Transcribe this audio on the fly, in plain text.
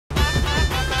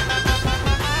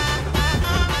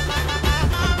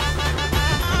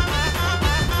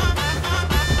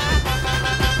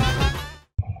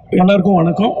எல்லாருக்கும்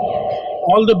வணக்கம்.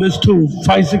 All the best to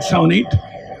 5678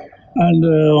 and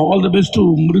all the best to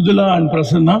Mrudhula and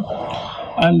Prasanna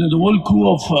and the whole crew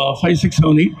of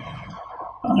 5678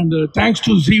 and thanks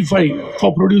to Z5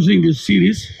 for producing this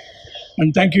series and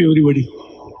thank you everybody.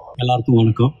 எல்லாருக்கும்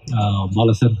வணக்கம்.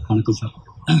 Bala sir வணக்கம் sir.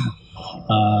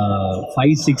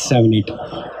 5678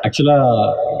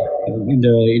 ஆக்சுவலாக இந்த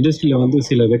இண்டஸ்ட்ரியில் வந்து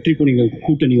சில வெற்றி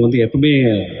கூட்டணி வந்து எப்பவுமே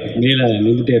மேலே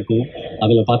நின்றுட்டே இருக்கும்.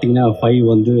 அதில் பார்த்தீங்கன்னா 5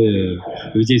 வந்து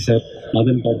விஜய் சார்,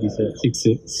 மதன் கார்கி சார்,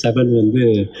 6 7 வந்து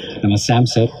நம்ம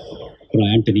சாம் சார், அப்புறம்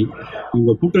ஆண்டனி.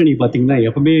 இவங்க கூட்டணி பார்த்திங்கன்னா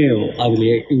எப்பவுமே அதில்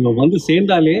இவங்க வந்து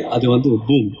சேர்ந்தாலே அது வந்து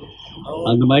பூம்.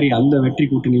 அந்த மாதிரி அந்த வெற்றி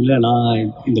கூட்டணியில்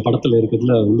நான் இந்த படத்தில்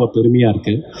இருக்கிறதுல ரொம்ப பெருமையாக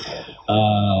இருக்குது.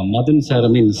 மதன் சார்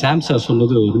சாம் சார்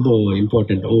சொன்னது ரொம்ப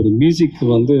இம்பார்ட்டண்ட். ஒரு மியூசிக்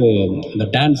வந்து இந்த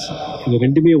டான்ஸ் இது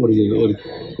ரெண்டுமே ஒரு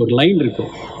ஒரு லைன்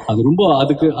இருக்கும். அது ரொம்ப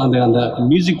அதுக்கு அந்த அந்த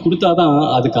மியூசிக் கொடுத்தா தான்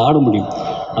அதுக்கு ஆட முடியும்.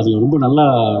 அதில் ரொம்ப நல்லா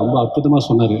ரொம்ப அற்புதமாக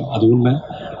சொன்னார். அது உண்மை.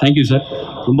 Thank you sir.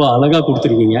 ரொம்ப அழகாக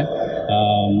கொடுத்துருக்கீங்க.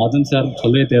 மதன் சார்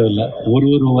சொல்லவே தேவையில்லை.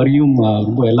 ஒரு வரியும்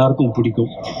ரொம்ப எல்லாருக்கும்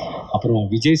பிடிக்கும். அப்புறம்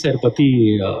விஜய் சார் பற்றி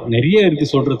நிறைய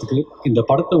இருக்குது சொல்கிறதுக்கு. இந்த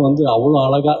படத்தை வந்து அவ்வளோ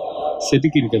அழகாக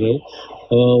செதுக்கி இருக்கிறது.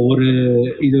 ஒரு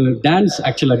இது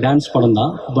ஆக்சுவலாக டான்ஸ் படம்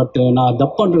தான். பட் நான்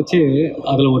டப் பண்ணுறச்சு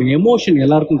அதில் ஒரு எமோஷன்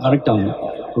எல்லாருக்கும் கனெக்ட் ஆகும்.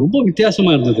 ரொம்ப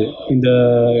வித்தியாசமாக இருந்தது. இந்த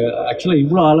ஆக்சுவலாக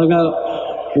இவ்வளோ அழகாக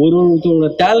ஒருத்தரோட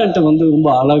டேலண்ட்டை வந்து ரொம்ப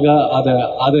அழகாக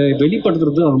அதை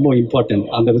வெளிப்படுத்துறது ரொம்ப இம்பார்ட்டன்ட்.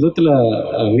 அந்த விதத்தில்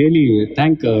really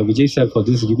thank Vijay sir for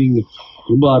this giving.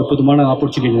 ரொம்ப அற்புதமான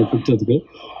ஆப்பர்ச்சுனிட்டி கொடுத்ததுக்கு.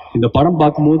 இந்த படம்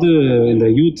பார்க்கும்போது இந்த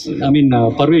யூத்ஸ்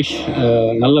பர்வேஷ்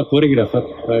நல்ல கோரியோகிராஃபர்.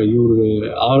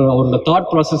 அவரோட தாட்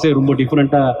ப்ராசஸே ரொம்ப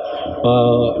டிஃப்ரெண்ட்டாக.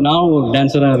 நான் ஒரு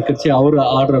டான்ஸராக இருக்கிறச்சு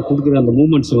அவர் கொடுக்குற அந்த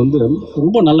மூமெண்ட்ஸ் வந்து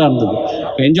ரொம்ப நல்லா இருந்தது.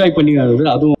 என்ஜாய் பண்ணி இருந்தது.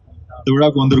 அதுவும் இந்த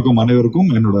விழாவுக்கு வந்திருக்கும் அனைவருக்கும்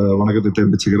என்னோட வணக்கத்தை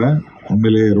தெரிவிச்சுக்கிறேன்.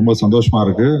 உண்மையிலேயே ரொம்ப சந்தோஷமாக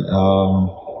இருக்குது.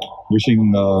 விஷிங்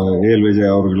ஏஎல்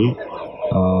விஜய் அவர்கள்,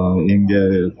 இங்கே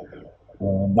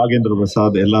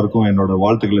நாகேந்திரபிரசாத் எல்லாருக்கும் என்னோட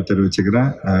வாழ்த்துக்களை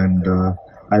தெரிவிச்சுக்கிறேன். And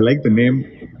I like the name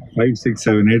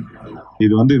 5678.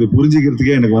 இது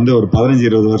புரிஞ்சிக்கிறதுக்கே எனக்கு வந்து ஒரு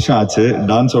 15-20 வருஷம் ஆச்சு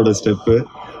டான்ஸோட ஸ்டெப்பு.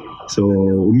 ஸோ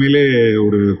உண்மையிலே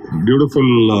ஒரு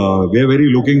beautiful. We are very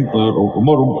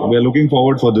looking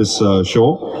forward for this show.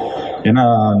 ஏன்னா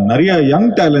நிறைய யங்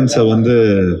டேலண்ட்ஸை வந்து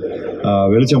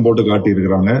வெளிச்சம் போட்டு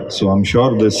காட்டியிருக்கிறாங்க. So I'm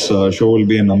sure this show will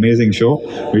be an amazing show.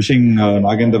 Wishing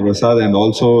நாகேந்திரபிரசாத் and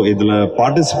also இதில்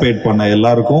பார்ட்டிசிபேட் பண்ண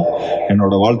எல்லாருக்கும்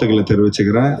என்னோட வாழ்த்துக்களை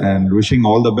தெரிவிச்சுக்கிறேன். And wishing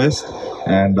all the best.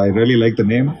 And I really like the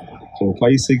name. So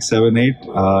 5678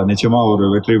 நிச்சயமாக ஒரு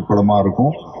வெற்றி படமாக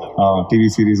இருக்கும், டிவி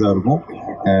சீரீஸாக இருக்கும்.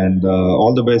 And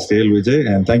all the best, AL Vijay,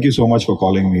 and thank you so much for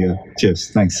calling me here. Cheers.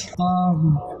 Thanks.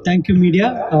 Thank you media.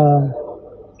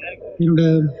 என்னோட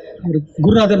ஒரு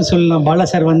குருநாதர்னு சொல்லலாம் Bala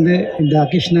sir வந்து இந்த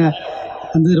அக்கேஷனை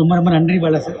வந்து ரொம்ப ரொம்ப நன்றி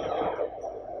பாலா சார்.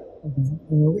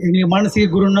 எங்களுக்கு மானசீக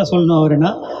குருன்னா சொல்லணும்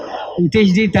அவருன்னா.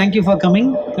 விதேஷ்ஜி thank you for coming.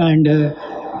 And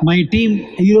my team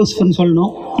ஹீரோஸ்ன்னு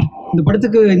சொல்லணும். இந்த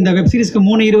படத்துக்கு இந்த வெப் சீரிஸ்க்கு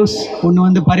 3 ஹீரோஸ். ஒன்று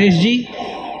வந்து பரேஷ்ஜி,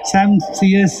 சாம்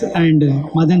CS and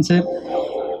Madan sir.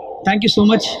 Thank you so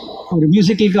much. ஒரு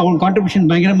மியூசிக்கு அவங்க கான்ட்ரிபியூஷன்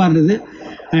பயங்கரமாக இருந்தது.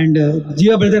 அண்டு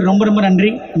ஜீவா பிரதர் ரொம்ப ரொம்ப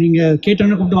நன்றி. நீங்கள்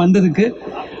கேட்டோன்னு கூப்பிட்டு வந்ததுக்கு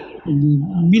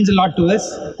means a lot to us.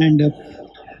 And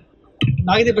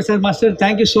நாகேந்திரபிரசாத் master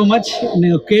thank you so much.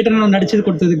 நீங்கள் கேட்டோன்னு நடிச்சது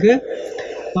கொடுத்ததுக்கு.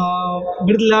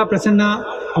 மிருதுலா, பிரசன்னா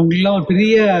அவங்களுக்கெல்லாம் ஒரு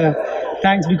பெரிய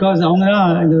தேங்க்ஸ். பிகாஸ் அவங்க தான்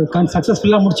இந்த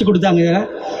சக்ஸஸ்ஃபுல்லாக முடிச்சு கொடுத்தாங்க.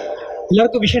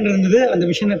 எல்லாருக்கும் விஷன் இருந்தது, அந்த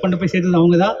விஷனை கொண்டு போய் சேர்த்தது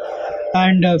அவங்க தான்.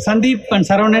 And Sandeep and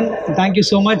Saravanan thank you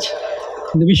so much.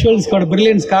 இந்த விஷுவல்ஸ்கோட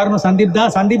பிரில்லியன்ஸ் காரணம் சந்தீப்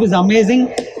தான். Sandeep is amazing.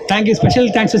 Thank you, special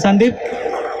thanks to Sandeep.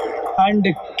 And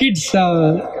kids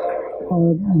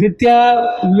தித்யா,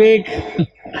 விவேக்,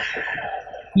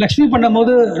 லக்ஷ்மி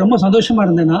பண்ணும்போது ரொம்ப சந்தோஷமாக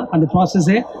இருந்தேன்னா அந்த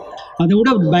ப்ராசஸ்ஸே அதை விட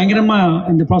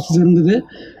பயங்கரமாக இந்த ப்ராசஸ் இருந்தது.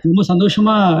 ரொம்ப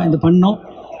சந்தோஷமாக இது பண்ணோம்.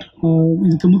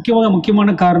 இதுக்கு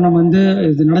முக்கியமான காரணம் வந்து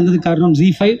இது நடந்ததுக்கு காரணம்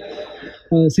Z5,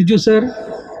 சிஜு sir,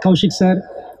 Kaushik sir.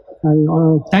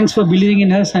 Thanks for believing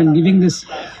in us and giving this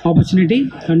opportunity.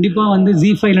 கண்டிப்பாக வந்து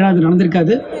Z5 இல்லைனா அது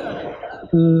நடந்திருக்காது.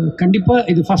 கண்டிப்பாக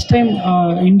இது ஃபஸ்ட் டைம்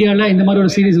இந்தியாவில் இந்த மாதிரி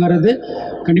ஒரு சீரீஸ் வர்றது.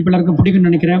 கண்டிப்பாக எல்லாருக்கும் பிடிக்கும்னு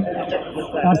நினைக்கிறேன்.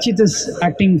 அர்ச்சித் இஸ்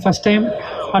ஆக்டிங் ஃபஸ்ட் டைம்.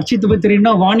 அர்ச்சித் பற்றி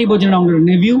தெரியும்னா வாணி போஜன் அவங்களோட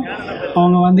நெவ்யூ.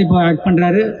 அவங்க வந்து இப்போ ஆக்ட்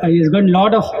பண்ணுறாரு. இஸ் காட்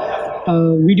லாட் ஆஃப்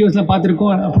வீடியோஸ்லாம்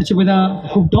பார்த்துருக்கோம். பிடிச்சி போய் தான்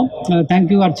கூப்பிட்டோம்.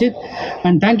 Thank you அர்ச்சித்.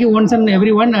 And thank you once and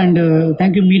every one. And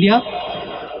thank you media.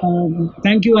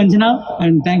 Thank you Anjana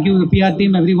and thank you the PR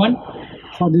team, everyone,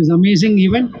 for this amazing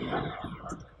event.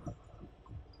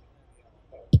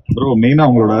 Bro மெயினாக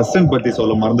உங்களோட அசிஸ்டன்ட் பற்றி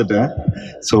சொல்ல மறந்துட்டேன்.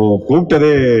 ஸோ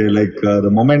கூப்பிட்டதே லைக் த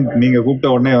மொமெண்ட் நீங்கள் கூப்பிட்ட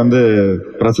உடனே வந்து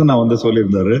பிரசன்னா வந்து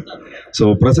சொல்லியிருந்தாரு. ஸோ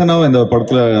பிரசன்னாவும் இந்த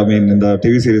படத்தில் இந்த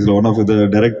டிவி சீரீஸில் ஒன் ஆஃப் இது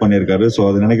டைரக்ட் பண்ணியிருக்காரு. ஸோ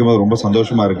அது நினைக்கும் போது ரொம்ப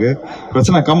சந்தோஷமா இருக்கு.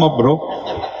 Prasanna come up bro.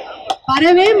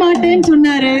 வரவே மாட்டேன்னு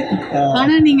சொன்னாரு,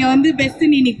 ஆனா நீங்க வந்து பெஸ்ட்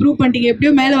நீ ப்ரூவ் பண்ணிட்டீங்க,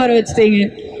 எப்படியோ மேல வர வச்சுட்டீங்க.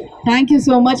 Thank you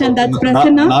so much. And that's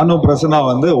Prasanna. நானும் பிரசன்னா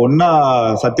வந்து ஒன்னா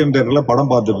சத்யம் தியேட்டர்ல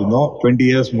படம் பார்த்துட்டு இருந்தோம் 20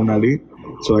 years முன்னாடி.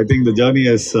 So I think the journey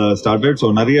has started. So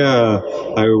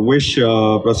I wish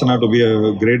Prasanna to be a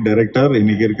great director.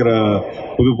 இன்னைக்கு இருக்கிற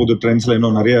புது ட்ரெண்ட்ஸ்ல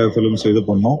இன்னும் நிறைய ஃபிலிம்ஸ் இது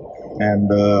பண்ணோம். And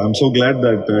I'm so glad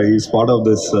that he's part of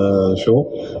this show.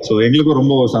 So எங்களுக்கும்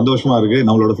ரொம்ப சந்தோஷமா இருக்கு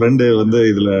நம்மளோட ஃப்ரெண்டு வந்து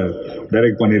இதுல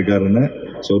டைரக்ட் பண்ணியிருக்காருன்னு.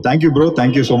 So thank you bro,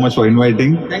 thank you so much for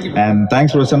inviting. And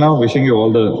thanks Prasanna, wishing you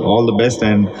all the best.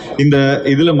 And இந்த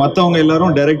இதுல மற்றவங்க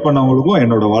எல்லாரும் டைரக்ட் பண்ணவங்களுக்கும்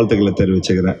என்னோட வாழ்த்துக்களை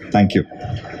தெரிவிச்சுக்கிறேன். Thank you.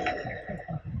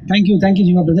 Thank you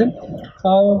Jeeva brother.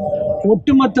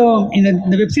 ஒட்டுமொத்த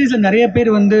இந்த வெப்சீரிஸில் நிறைய பேர்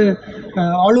வந்து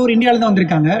ஆல் ஓவர் இந்தியாவில் தான்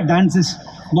வந்திருக்காங்க. டான்ஸஸ்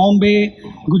பாம்பே,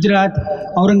 குஜராத்,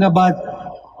 அவுரங்காபாத்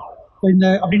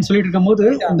அப்படின்னு சொல்லிட்டு இருக்கும்போது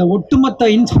அந்த ஒட்டுமொத்த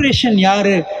இன்ஸ்பிரேஷன்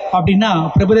யார் அப்படின்னா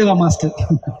பிரபுதேவா மாஸ்டர்.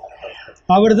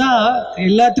 அவர் தான்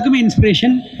எல்லாத்துக்குமே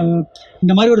இன்ஸ்பிரேஷன்.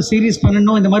 இந்த மாதிரி ஒரு சீரீஸ்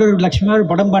பண்ணணும், இந்த மாதிரி ஒரு லக்ஷ்மி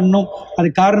ஒரு படம் பண்ணணும்,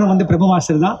 அதுக்கு காரணம் வந்து பிரபு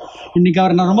மாஸ்டர் தான். இன்றைக்கி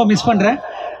அவரை நான் ரொம்ப மிஸ் பண்ணுறேன்.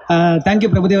 Thank you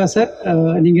Prabhudeva sir.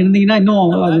 நீங்கள் இருந்தீங்கன்னா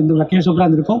இன்னும் அது இந்த வக்கீல் சூப்பராக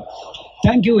இருந்திருக்கும்.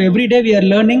 Thank you. Everyday we are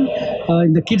learning.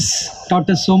 இந்த kids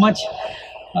dot us so much.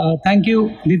 Thank you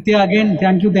Dithya again.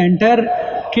 Thank you the entire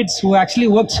kids who actually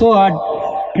work so heart.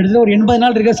 கிட்டத்தட்ட ஒரு 80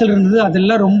 நாள் ரிஹர்சல் இருந்தது.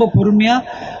 அதெல்லாம் ரொம்ப பொறுமையாக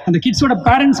அந்த கிட்ஸோட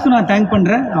பேரண்ட்ஸ்க்கும் நான் தேங்க்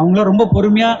பண்ணுறேன். அவங்களாம் ரொம்ப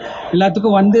பொறுமையாக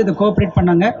எல்லாத்துக்கும் வந்து இதை கோஆப்ரேட்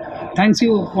பண்ணாங்க. Thanks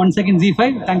you once again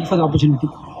Zee5. Thank you for the opportunity.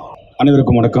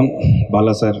 அனைவருக்கும் வணக்கம்.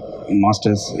 பாலா சார்,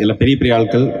 மாஸ்டர்ஸ், எல்லாம் பெரிய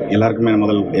ஆட்கள் எல்லாருக்குமே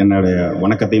முதல் என்னுடைய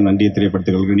வணக்கத்தையும் நன்றியை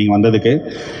தெரியப்படுத்திக். நீங்கள் வந்ததுக்கு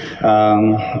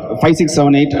 5, 6,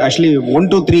 7, 8 ஆக்சுவலி 1,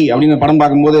 2, 3 அப்படின்னு படம்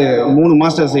பார்க்கும்போது 3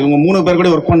 மாஸ்டர்ஸ் இவங்க 3 பேர் கூட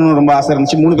ஒர்க் பண்ணணும்னு ரொம்ப ஆசை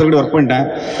இருந்துச்சு. 3 பேர் கூட ஒர்க் பண்ணிட்டேன்.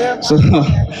 ஸோ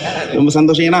ரொம்ப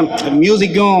சந்தோஷம். ஏன்னா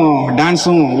மியூசிக்கும்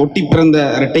டான்ஸும் ஒட்டி பிறந்த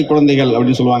இரட்டை குழந்தைகள்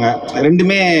அப்படின்னு சொல்லுவாங்க.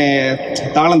 ரெண்டுமே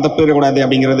தாளம் தப்பிடக்கூடாது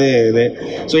அப்படிங்கிறது இது.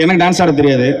 ஸோ எனக்கு டான்ஸ் ஆட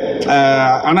தெரியாது.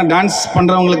 ஆனால் டான்ஸ்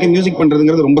பண்ணுறவங்களுக்கு மியூசிக்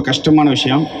பண்ணுறதுங்கிறது ரொம்ப கஷ்டமான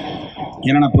விஷயம்.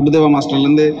 ஏன்னா நான் பிரபுதேவா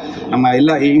மாஸ்டர்லேருந்து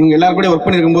இவங்க எல்லாரும் கூட ஒர்க்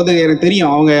பண்ணியிருக்கும் போது எனக்கு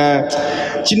தெரியும். அவங்க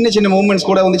சின்ன மூமெண்ட்ஸ்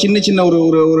கூட வந்து சின்ன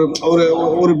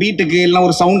ஒரு பீட்டுக்கு இல்லை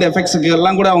ஒரு சவுண்ட் எஃபெக்ட்ஸுக்கு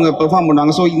எல்லாம் கூட அவங்க பெர்ஃபார்ம்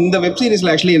பண்ணுவாங்க. ஸோ இந்த வெப்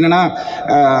சீரிஸில் ஆக்சுவலி என்னென்னா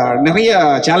நிறைய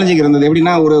சேலஞ்சிங் இருந்தது.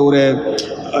 எப்படின்னா ஒரு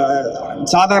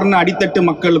சாதாரண அடித்தட்டு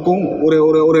மக்களுக்கும்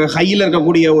ஒரு ஹையில்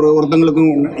இருக்கக்கூடிய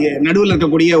ஒருத்தங்களுக்கும் நடுவில்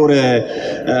இருக்கக்கூடிய ஒரு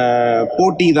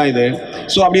போட்டி தான் இது.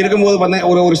 ஸோ அப்படி இருக்கும்போது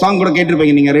பார்த்தீங்கன்னா ஒரு சாங் கூட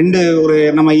கேட்டிருப்பீங்க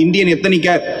நீங்கள். நம்ம இந்தியன்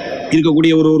எத்தனிக்க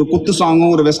இருக்கக்கூடிய ஒரு குத்து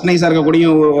சாங்கும் ஒரு வெஸ்டர்னைஸாக இருக்கக்கூடிய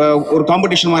ஒரு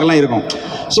காம்படிஷன் மாதிரிலாம் இருக்கும்.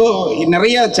 ஸோ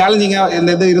நிறைய சேலஞ்சிங்காக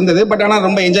இந்த இது இருந்தது. பட் ஆனால்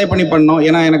ரொம்ப என்ஜாய் பண்ணி பண்ணோம்.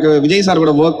 ஏன்னா எனக்கு விஜய் சார்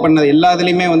கூட ஒர்க் பண்ணது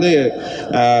எல்லாத்துலேயுமே வந்து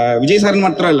விஜய் சார்னு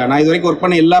மாத்திரம் இல்லை, நான் இது வரைக்கும் ஒர்க்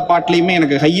பண்ண எல்லா பாட்லேயுமே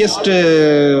எனக்கு ஹையஸ்ட்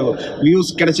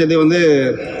வியூஸ் கிடைச்சது வந்து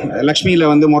லக்ஷ்மியில்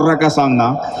வந்து மொர்ராக்கா சாங்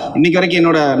தான். இன்றைக்கி வரைக்கும்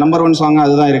என்னோட நம்பர் 1 சாங்காக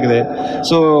அதுதான் இருக்குது.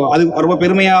 ஸோ அது ரொம்ப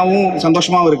பெருமையாகவும்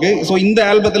சந்தோஷமாகவும் இருக்குது. ஸோ இந்த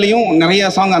ஆல்பத்துலேயும் நிறையா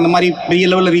சாங் அந்த மாதிரி பெரிய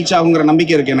லெவலில் ரீச் ஆகுங்கிற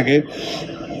நம்பிக்கை இருக்குது எனக்கு.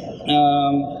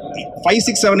 5,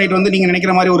 6, 7, 8 வந்து நீங்கள்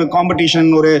நினைக்கிற மாதிரி ஒரு காம்படிஷன்,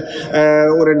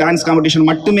 ஒரு டான்ஸ் காம்படிஷன்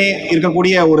மட்டுமே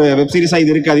இருக்கக்கூடிய ஒரு வெப் சீரிஸாக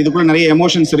இது இருக்காது. இதுக்குள்ளே நிறைய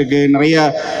எமோஷன்ஸ் இருக்குது, நிறைய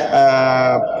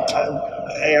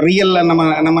ரியலில்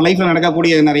நம்ம லைஃப்பில்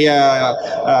நடக்கக்கூடிய நிறைய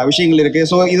விஷயங்கள் இருக்குது.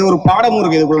 ஸோ இது ஒரு பாடமும்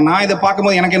இருக்குது இதுக்குள்ள. நான் இதை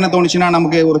பார்க்கும்போது எனக்கு என்ன தோணுச்சுன்னா,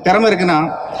 நமக்கு ஒரு திறமை இருக்குன்னா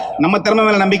நம்ம திறமை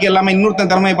மேலே நம்பிக்கை இல்லாமல்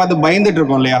இன்னொருத்தன் திறமையை பார்த்து பயந்துட்டு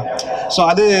இருக்கோம் இல்லையா? ஸோ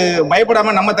அது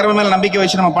பயப்படாமல் நம்ம திறமை மேலே நம்பிக்கை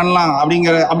வச்சு நம்ம பண்ணலாம்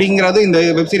அப்படிங்கிறது இந்த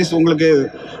வெப்சீரிஸ் உங்களுக்கு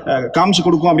காமிச்சு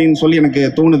கொடுக்கும் அப்படின்னு சொல்லி எனக்கு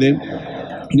தோணுது.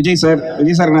 விஜய்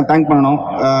சாருக்கு நான் தேங்க் பண்ணணும்.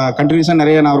 கண்டினியூஸாக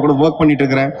நிறைய நான் அவர் கூட ஒர்க் பண்ணிட்டு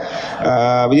இருக்கிறேன்.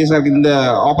 விஜய் சாருக்கு இந்த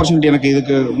ஆப்பர்ச்சுனிட்டி எனக்கு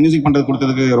இதுக்கு மியூசிக் பண்ணுறது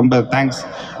கொடுத்ததுக்கு ரொம்ப தேங்க்ஸ்.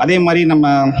 அதே மாதிரி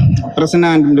நம்ம பிரசன்னா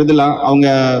அண்ட் மிருதுலா அவங்க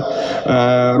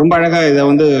ரொம்ப அழகாக இதை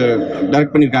வந்து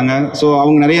டைரக்ட் பண்ணியிருக்காங்க. ஸோ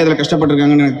அவங்க நிறைய இதில்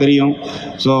கஷ்டப்பட்டுருக்காங்கன்னு எனக்கு தெரியும்.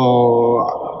 ஸோ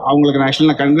அவங்களுக்கு நான்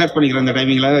ஆக்சுவலி கங்க்ராட் பண்ணிக்கிறேன் இந்த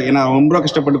டைமிங்கில். ஏன்னா ரொம்ப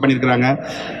கஷ்டப்பட்டு பண்ணியிருக்கிறாங்க.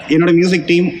 என்னோடய மியூசிக்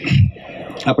டீம்,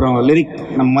 அப்புறம் லிரிக்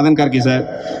நம்ம Madan Gargi sir.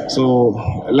 So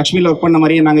லக்ஷ்மியில் work பண்ண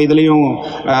மாதிரியே நாங்கள் இதுலேயும்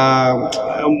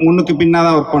முன்னுக்கு பின்னாக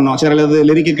தான் ஒர்க் பண்ணோம். சிலது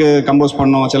லிரிக்கு கம்போஸ்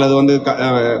பண்ணோம், சிலது வந்து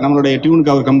நம்மளுடைய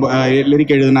டியூனுக்கு அவர்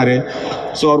லிரிக் எழுதினார்.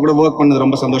 ஸோ அவர் கூட ஒர்க் பண்ணது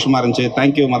ரொம்ப சந்தோஷமாக இருந்துச்சு.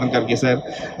 Thank you Madan Gargi sir.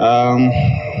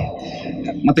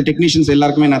 மற்ற டெக்னீஷியன்ஸ்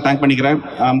எல்லாருக்குமே நான் தேங்க் பண்ணிக்கிறேன்.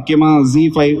 முக்கியமாக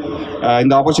Zee5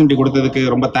 இந்த ஆப்பர்ச்சுனிட்டி கொடுத்ததுக்கு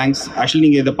ரொம்ப தேங்க்ஸ். ஆக்சுவலி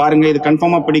நீங்கள் இதை பாருங்கள், இது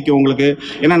கன்ஃபார்மாக பிடிக்கும் உங்களுக்கு.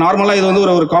 ஏன்னா நார்மலாக இது வந்து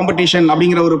ஒரு காம்படிஷன்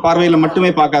அப்படிங்கிற ஒரு பார்வையில்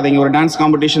மட்டுமே பார்க்காதீங்க. ஒரு டான்ஸ்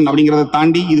காம்படிஷன் அப்படிங்கிறத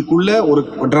தாண்டி இதுக்குள்ளே ஒரு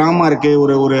ட்ராமா இருக்குது,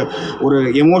 ஒரு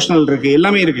எமோஷனல் இருக்குது,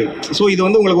 எல்லாமே இருக்குது. ஸோ இது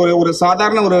வந்து உங்களுக்கு ஒரு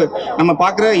சாதாரண நம்ம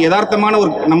பார்க்குற யதார்த்தமான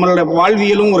நம்மளோட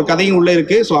வாழ்வியலும் ஒரு கதையும் உள்ளே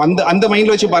இருக்குது. ஸோ அந்த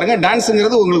மைண்டில் வச்சு பாருங்கள்.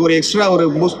 டான்ஸுங்கிறது உங்களுக்கு ஒரு எக்ஸ்ட்ரா ஒரு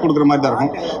பூஸ்ட் கொடுக்குற மாதிரி தான்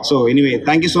இருக்கும். So anyway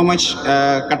thank you so much.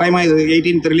 கட்டாயமாக இது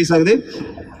 18th ரிலீஸ் ஆகுது,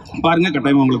 பாருங்கள்,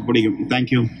 கட்டாயமாக உங்களுக்கு பிடிக்கும்.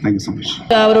 Thank you so much.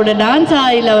 அவரோட டான்ஸா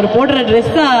இல்லை அவர் போடுற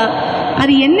ட்ரெஸ்ஸா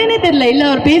அது என்னன்னே தெரியல, இல்லை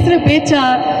அவர் பேசுகிற பேச்சா,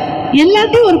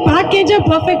 எல்லாத்தையும் ஒரு பேக்கேஜாக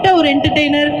பர்ஃபெக்டாக ஒரு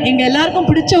என்டர்டெய்னர், எங்கள் எல்லாருக்கும்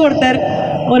பிடிச்ச ஒருத்தர்,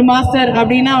 ஒரு மாஸ்டர்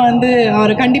அப்படின்னா வந்து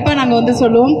அவர் கண்டிப்பாக நாங்கள் வந்து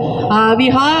சொல்லுவோம். We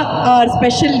have our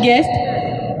special guest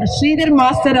Sridhar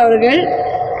master அவர்கள்.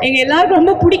 எங்கள் எல்லாருக்கும்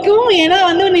ரொம்ப பிடிக்கும். ஏன்னா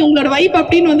வந்து நீ உங்களோட வைப்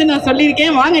அப்படின்னு வந்து நான்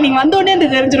சொல்லியிருக்கேன். வாங்க, நீங்கள் வந்தோடனே அந்த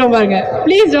தெரிஞ்சிடும் பாருங்க.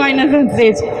 Please join us on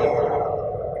stage.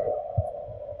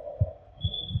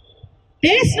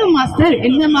 பேசணும் மாஸ்டர்.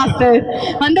 என்ன மாஸ்டர்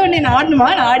வந்தோடனே நான் ஆடணுமா,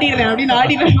 நான் ஆடிடுறேன் அப்படின்னு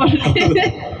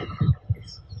ஆடிடுறேன்.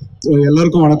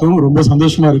 எல்லாருக்கும் வணக்கம். ரொம்ப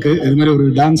சந்தோஷமா இருக்கு இது மாதிரி ஒரு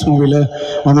டான்ஸ் மூவில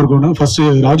வந்திருக்கோம். ஃபர்ஸ்ட்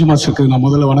ராஜு மாஸ்டருக்கு நான்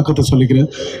முதல்ல வணக்கத்தை சொல்லிக்கிறேன்.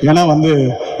 ஏன்னா வந்து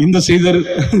இந்த ஸ்ரீதர்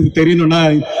தெரியணும்னா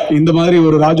இந்த மாதிரி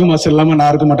ஒரு ராஜு மாஸ்டர் இல்லாமல்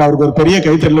நான் இருக்க மாட்டேன். அவருக்கு ஒரு பெரிய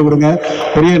கைத்தறல கொடுங்க,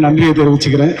 பெரிய நன்றியை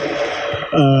தெரிவிச்சுக்கிறேன்.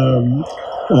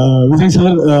 விஜய்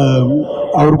சார்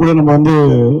அவர் கூட நம்ம வந்து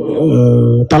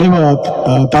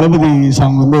தளபதி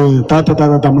சாங் வந்து தாத்தா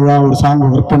தமிழா ஒரு சாங்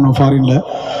ஒர்க் பண்ணோம் ஃபாரின்ல.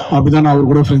 அப்படிதான் நான் அவர்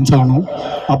கூட ஃப்ரெண்ட்ஸ் ஆகணும்.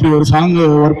 அப்படி ஒரு சாங்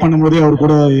ஒர்க் பண்ணும்போதே அவர்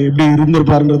கூட எப்படி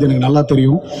இருந்திருப்பாருன்றது எனக்கு நல்லா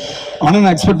தெரியும். ஆனால்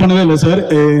நான் எக்ஸ்பெக்ட் பண்ணவே இல்லை சார்.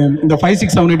 இந்த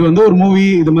 5678 வந்து ஒரு மூவி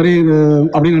இது மாதிரி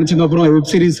அப்படின்னு நினச்சிருந்தோம். அப்புறம்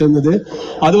வெப் சீரிஸ் இருந்தது.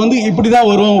 அது வந்து இப்படி தான்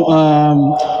வரும்,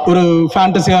 ஒரு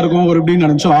ஃபேண்டஸியாக இருக்கும் ஒரு இப்படின்னு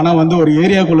நினச்சோம். ஆனால் வந்து ஒரு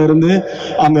ஏரியாக்குள்ளே இருந்து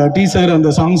அந்த டீசர்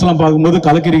அந்த சாங்ஸ்லாம் பார்க்கும்போது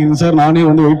கலக்கிறீங்க சார். நானே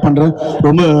வந்து வெயிட் பண்ணுறேன்.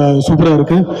 ரொம்ப சூப்பராக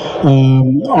இருக்குது.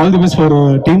 All the best for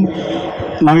team.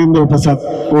 நாகேந்திரபிரசாத்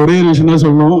ஒரே விஷயம் தான்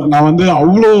சொல்லணும். நான் வந்து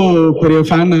அவ்வளோ பெரிய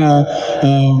ஃபேன்.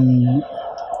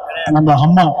 நம்ம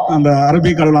அம்மா அந்த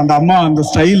அரபிக் கடவுள் அந்த அம்மா அந்த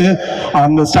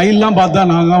ஸ்டைல்லாம் பார்த்தா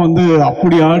நாங்கள் வந்து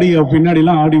அப்படி ஆடி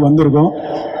பின்னாடிலாம் ஆடி வந்திருக்கோம்.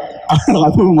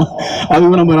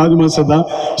 அதுவும் நம்ம ராஜு மாஸ்டர் தான்.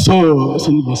 ஸோ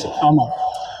ஆமாம்.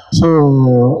 ஸோ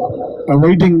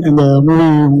வெயிட்டிங் இந்த மூவி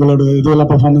உங்களோட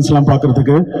இதெல்லாம் பர்ஃபார்மன்ஸ்லாம்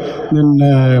பார்க்குறதுக்கு. தென்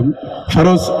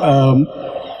ஃபரோஸ்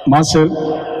மாஸ்டர்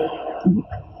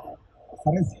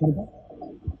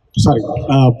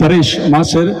பரேஷ்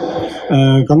மாஸ்டர்,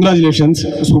 கங்க்ராச்சுலேஷன்ஸ்.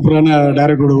 சூப்பரான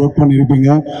டைரக்டரோட ஒர்க் பண்ணியிருப்பீங்க.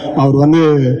 அவர் வந்து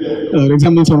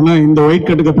எக்ஸாம்பிள் சொன்னால் இந்த ஒயிட்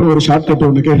கட்டுக்கு அப்புறம் ஒரு ஷார்ட் கட்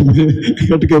ஒன்று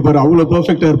கேட்டு கேட்பார். அவ்வளோ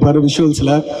பர்ஃபெக்டாக இருப்பார்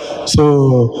விஷுவல்ஸில். So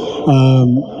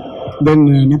then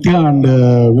Nithya and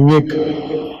Vivek,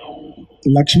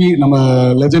 Lakshmi, நம்ம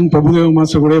லெஜண்ட் பிரபுதேவ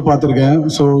மாஸ்டர் கூட பார்த்துருக்கேன்.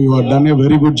 So you are done A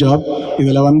very good job.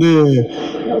 இதில் வந்து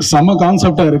செம்ம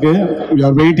கான்செப்டாக இருக்குது. You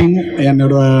are waiting.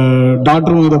 என்னோட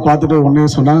டாக்டரும் இதை பார்த்துட்டு ஒன்றே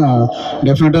சொன்னால்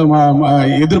டெஃபினட்டாக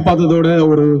எதிர்பார்த்ததோட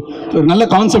ஒரு நல்ல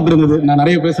கான்செப்ட் இருந்தது. நான்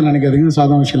நிறைய பேச நினைக்காதீங்க,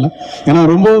 சாதாரண விஷயம் இல்லை.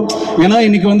 ஏன்னா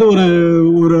இன்றைக்கி வந்து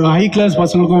ஒரு ஹை கிளாஸ்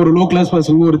பசங்களுக்கும் ஒரு லோ கிளாஸ்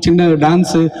பசங்களுக்கும் ஒரு சின்ன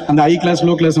டான்ஸு, அந்த ஹை கிளாஸ்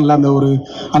லோ கிளாஸ் இல்லை,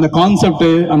 அந்த கான்செப்ட்,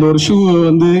 அந்த ஒரு ஷூ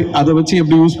வந்து அதை வச்சு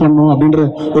எப்படி யூஸ் பண்ணணும் அப்படின்ற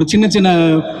ஒரு சின்ன சின்ன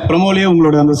ப்ரமோலேயே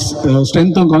உங்களோட அந்த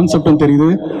ஸ்ட்ரென்த்தும் கான்செப்டும்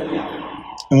தெரியுது.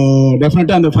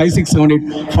 டெஃபினட்டாக அந்த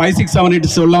 5678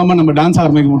 சொல்லாமல் நம்ம டான்ஸ்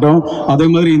ஆரம்பிக்க மாட்டோம். அதே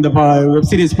மாதிரி இந்த வெப்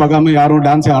சீரிஸ் பார்க்காம யாரும்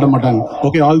டான்ஸே ஆட மாட்டாங்க.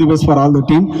 Okay, all the best for all the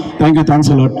team. Thank you,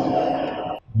 thanks a lot.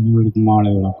 அனைவருக்கும்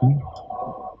மாலை வணக்கம்.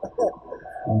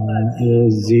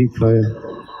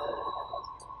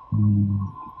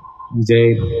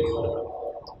 விஜய்,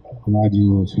 ராஜு,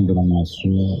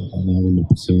 சரீராமாஸ்டர்,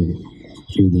 நாகேந்திரபிரசாத்,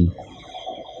 ஸ்ரீதர்,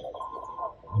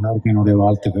 எல்லாருக்கும் என்னுடைய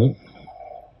வாழ்த்துக்கள்.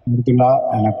 மிருதுலா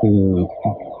எனக்கு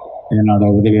என்னோட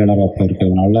உதவியாளர் அப்போ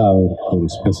இருக்கிறதுனால அவருக்கு ஒரு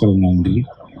ஸ்பெஷல் நன்றி.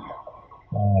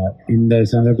 இந்த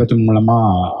சந்தர்ப்பத்தின்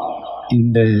மூலமாக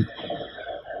இந்த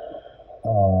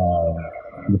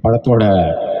படத்தோட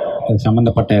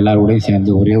சம்மந்தப்பட்ட எல்லாரோடையும்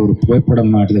சேர்ந்து ஒரே ஒரு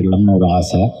புகைப்படம் எடுத்துக்கலாம்னு ஒரு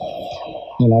ஆசை.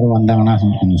 எல்லோரும் வந்தாங்கன்னா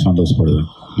கொஞ்சம் சந்தோஷப்படுவேன்.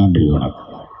 நன்றி, வணக்கம்.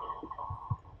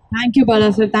 Thank you Bala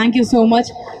sir, thank you so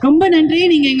much. ரொம்ப நன்றி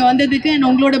நீங்கள் இங்கே வந்ததுக்கு. அண்ட்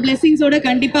உங்களோட பிளெஸிங்ஸோட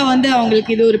கண்டிப்பாக வந்து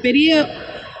அவங்களுக்கு இது ஒரு பெரிய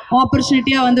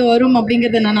ஆப்பர்ச்சுனிட்டியாக வந்து வரும்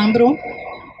அப்படிங்கிறத நான் நம்புகிறோம்.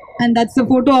 And that's a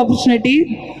photo opportunity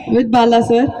with Bala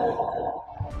sir.